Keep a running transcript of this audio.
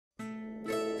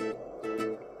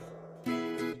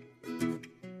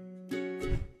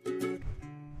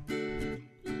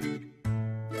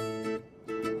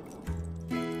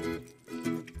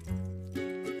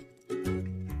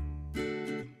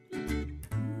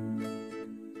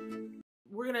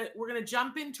we're gonna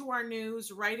jump into our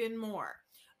news right in more.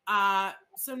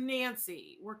 So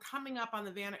Nancy, we're coming up on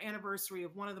the anniversary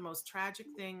of one of the most tragic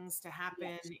things to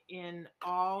happen in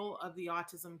all of the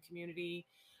autism community.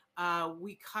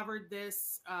 We covered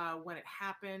this when it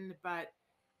happened, but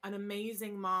an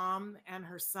amazing mom and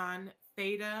her son,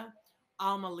 Feda,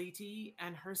 Almaliti,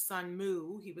 and her son,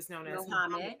 Mu. He was known as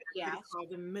Muhammad. Yes.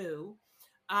 Called him Mu.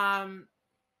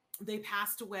 They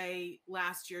passed away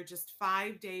last year, just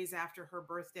 5 days after her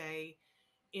birthday,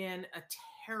 in a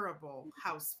terrible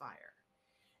house fire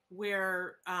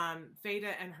where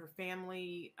Feda and her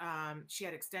family, she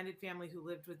had extended family who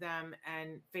lived with them,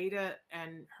 and Feda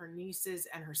and her nieces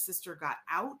and her sister got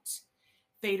out.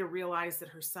 Feda realized that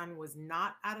her son was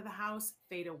not out of the house.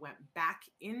 Feda went back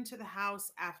into the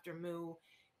house after Mu,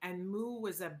 and Mu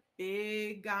was a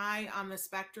big guy on the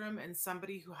spectrum and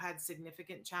somebody who had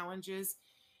significant challenges,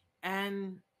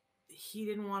 and he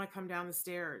didn't want to come down the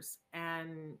stairs.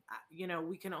 And, you know,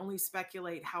 we can only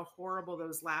speculate how horrible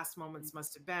those last moments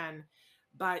must have been.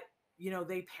 But, you know,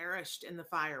 they perished in the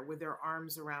fire with their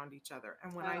arms around each other.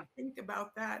 And when I think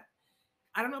about that,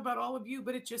 I don't know about all of you,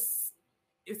 but it's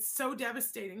so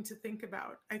devastating to think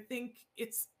about. I think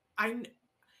I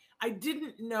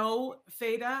didn't know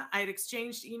Feda. I had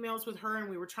exchanged emails with her and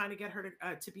we were trying to get her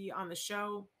to be on the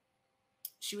show.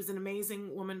 She was an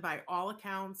amazing woman by all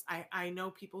accounts. I know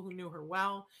people who knew her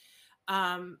well.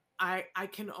 I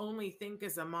can only think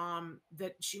as a mom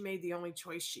that she made the only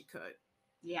choice she could.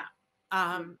 Yeah.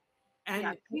 And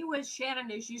she was, Shannon,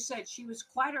 as you said, she was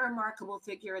quite a remarkable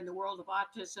figure in the world of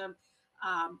autism.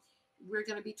 We're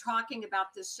going to be talking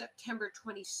about this September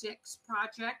 26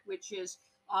 project, which is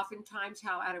oftentimes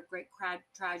how out of great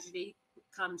tragedy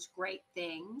comes great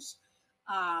things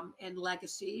and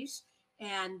legacies.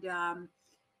 And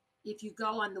if you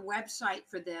go on the website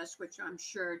for this, which I'm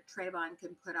sure Trayvon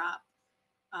can put up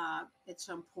at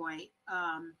some point,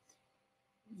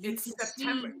 it's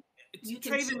September.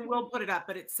 Trayvon will put it up,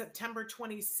 but it's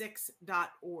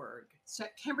September26.org.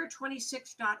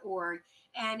 September26.org.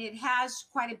 And it has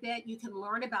quite a bit. You can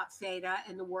learn about Feda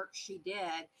and the work she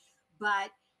did. But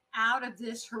out of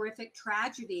this horrific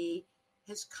tragedy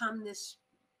has come this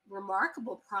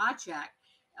remarkable project.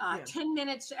 10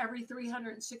 minutes every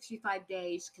 365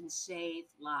 days can save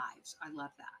lives. I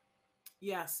love that.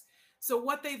 Yes. So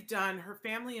what they've done, her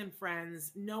family and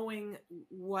friends, knowing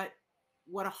what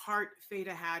a heart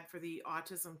Feda had for the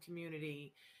autism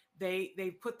community,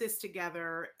 they put this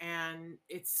together, and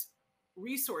it's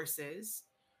resources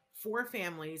for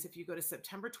families. If you go to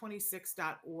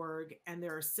September26.org, and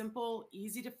there are simple,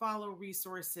 easy to follow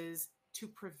resources to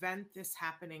prevent this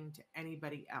happening to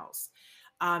anybody else.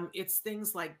 It's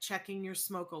things like checking your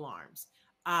smoke alarms.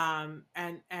 And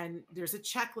there's a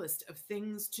checklist of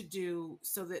things to do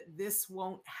so that this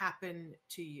won't happen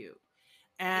to you.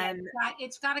 And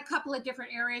it's got a couple of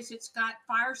different areas. It's got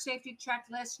fire safety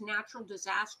checklist, natural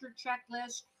disaster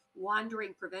checklist,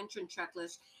 wandering prevention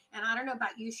checklist. And I don't know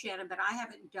about you, Shannon, but I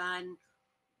haven't done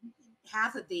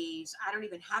half of these. I don't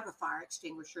even have a fire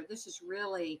extinguisher. This has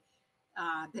really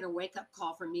been a wake-up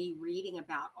call for me reading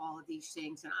about all of these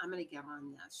things, and I'm going to get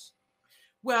on this.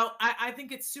 Well, I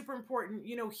think it's super important.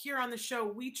 You know, here on the show,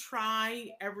 we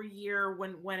try every year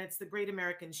when it's the Great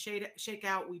American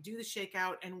Shakeout, we do the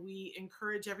shakeout, and we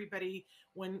encourage everybody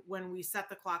when we set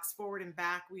the clocks forward and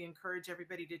back, we encourage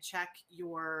everybody to check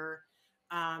your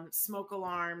smoke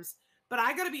alarms. But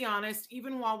I got to be honest,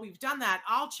 even while we've done that,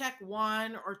 I'll check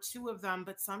one or two of them,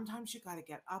 but sometimes you got to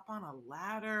get up on a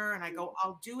ladder, and I go,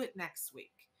 I'll do it next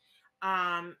week.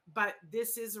 But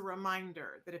this is a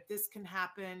reminder that if this can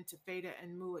happen to Feda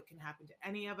and Mu, it can happen to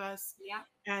any of us. Yeah.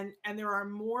 And there are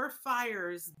more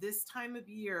fires this time of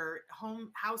year,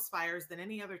 house fires, than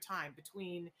any other time,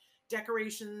 between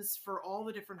decorations for all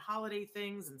the different holiday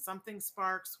things and something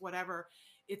sparks, whatever.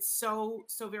 It's so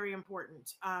very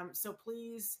important. So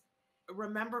please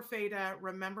remember Feda,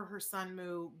 remember her son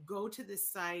Mu, go to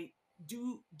this site,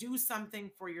 do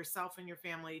something for yourself and your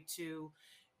family to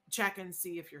check and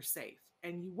see if you're safe,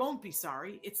 and you won't be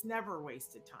sorry. It's never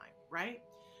wasted time, right?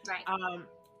 Right.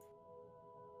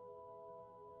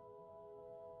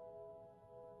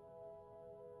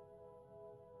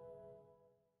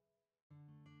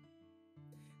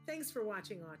 Thanks for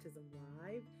watching Autism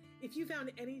Live. If you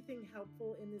found anything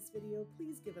helpful in this video,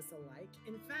 please give us a like.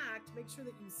 In fact, make sure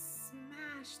that you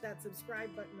smash that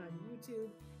subscribe button on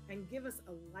YouTube and give us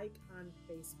a like on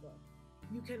Facebook.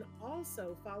 You can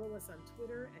also follow us on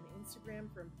Twitter and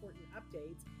Instagram for important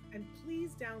updates. And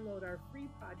please download our free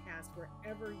podcast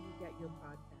wherever you get your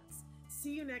podcasts.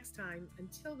 See you next time.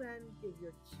 Until then, give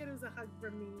your kiddos a hug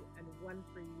from me and one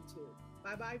for you too.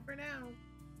 Bye-bye for now.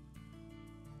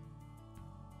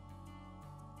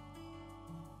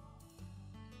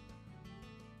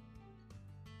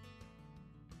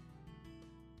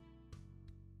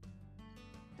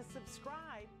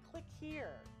 subscribe, click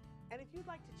here. And if you'd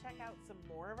like to check out some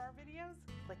more of our videos,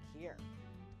 click here.